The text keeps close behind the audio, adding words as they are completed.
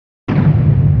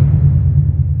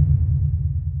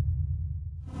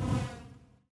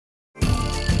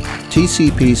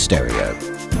TCP stereo.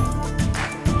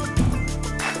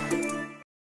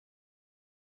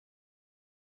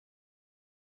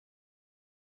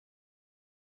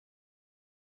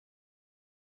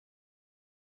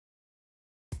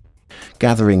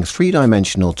 Gathering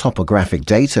three-dimensional topographic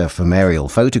data from aerial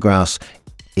photographs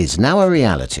is now a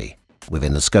reality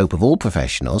within the scope of all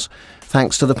professionals,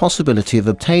 thanks to the possibility of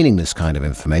obtaining this kind of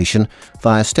information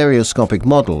via stereoscopic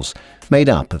models made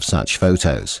up of such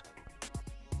photos.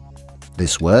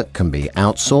 This work can be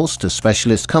outsourced to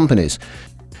specialist companies,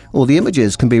 or the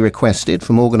images can be requested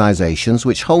from organizations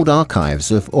which hold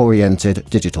archives of oriented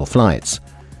digital flights,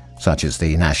 such as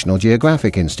the National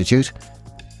Geographic Institute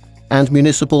and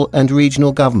municipal and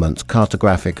regional government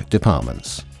cartographic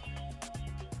departments.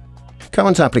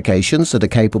 Current applications that are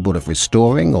capable of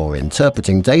restoring or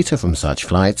interpreting data from such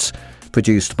flights,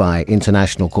 produced by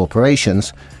international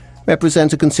corporations,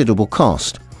 represent a considerable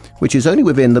cost, which is only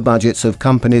within the budgets of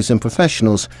companies and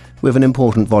professionals with an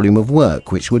important volume of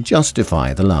work which would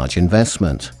justify the large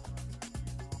investment.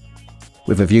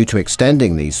 With a view to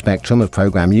extending the spectrum of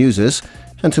program users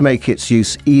and to make its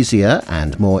use easier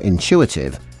and more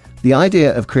intuitive, the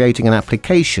idea of creating an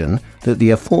application that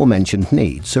the aforementioned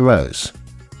needs arose.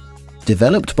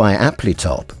 Developed by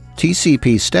Applytop,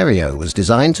 TCP Stereo was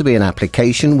designed to be an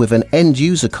application with an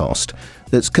end-user cost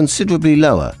that's considerably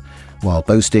lower, while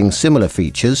boasting similar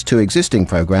features to existing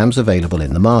programs available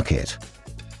in the market.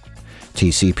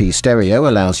 TCP Stereo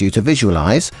allows you to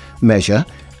visualize, measure,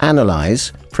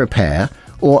 analyze, prepare,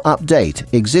 or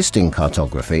update existing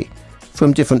cartography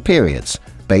from different periods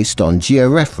based on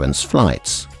georeference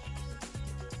flights.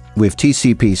 With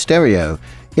TCP Stereo,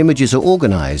 images are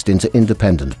organized into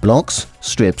independent blocks,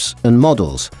 strips, and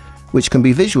models, which can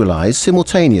be visualized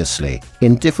simultaneously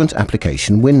in different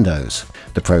application windows.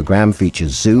 The program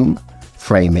features zoom,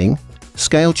 framing,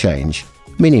 scale change,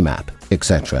 minimap,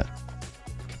 etc.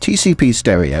 TCP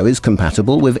Stereo is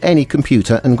compatible with any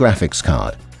computer and graphics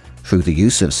card through the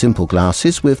use of simple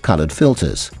glasses with colored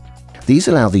filters. These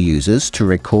allow the users to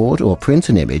record or print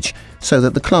an image so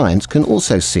that the client can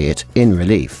also see it in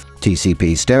relief.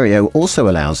 TCP Stereo also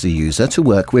allows the user to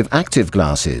work with active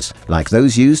glasses, like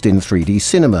those used in 3D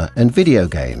cinema and video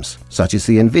games, such as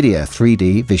the NVIDIA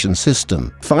 3D Vision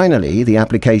System. Finally, the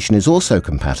application is also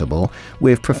compatible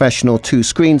with professional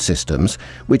two-screen systems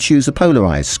which use a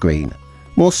polarized screen,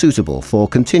 more suitable for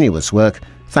continuous work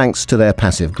thanks to their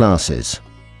passive glasses.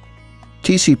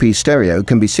 TCP Stereo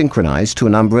can be synchronized to a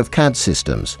number of CAD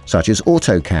systems, such as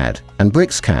AutoCAD and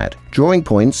BricsCAD, drawing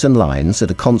points and lines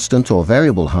at a constant or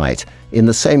variable height in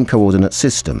the same coordinate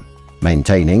system,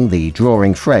 maintaining the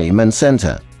drawing frame and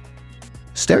center.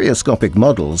 Stereoscopic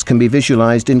models can be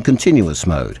visualized in continuous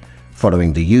mode,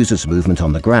 following the user's movement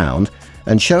on the ground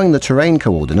and showing the terrain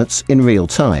coordinates in real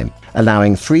time,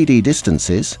 allowing 3D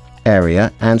distances,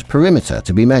 area and perimeter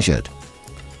to be measured.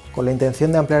 Con la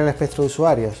intención de ampliar el espectro de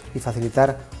usuarios y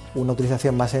facilitar una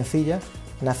utilización más sencilla,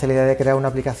 nace la idea de crear una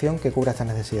aplicación que cubra estas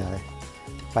necesidades.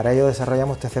 Para ello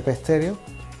desarrollamos TCP Stereo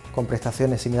con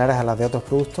prestaciones similares a las de otros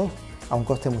productos a un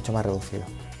coste mucho más reducido.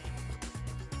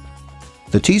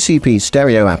 The TCP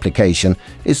Stereo application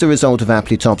is the result of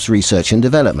Applytop's research and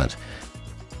development,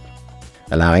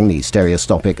 allowing the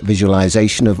stereoscopic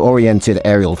visualization of oriented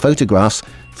aerial photographs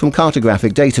from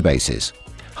cartographic databases,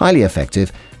 highly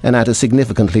effective and at a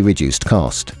significantly reduced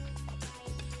cost.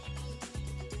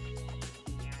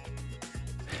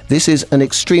 This is an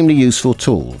extremely useful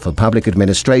tool for public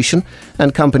administration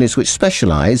and companies which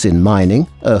specialize in mining,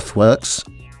 earthworks,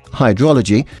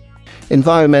 hydrology,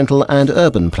 environmental and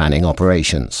urban planning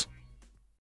operations.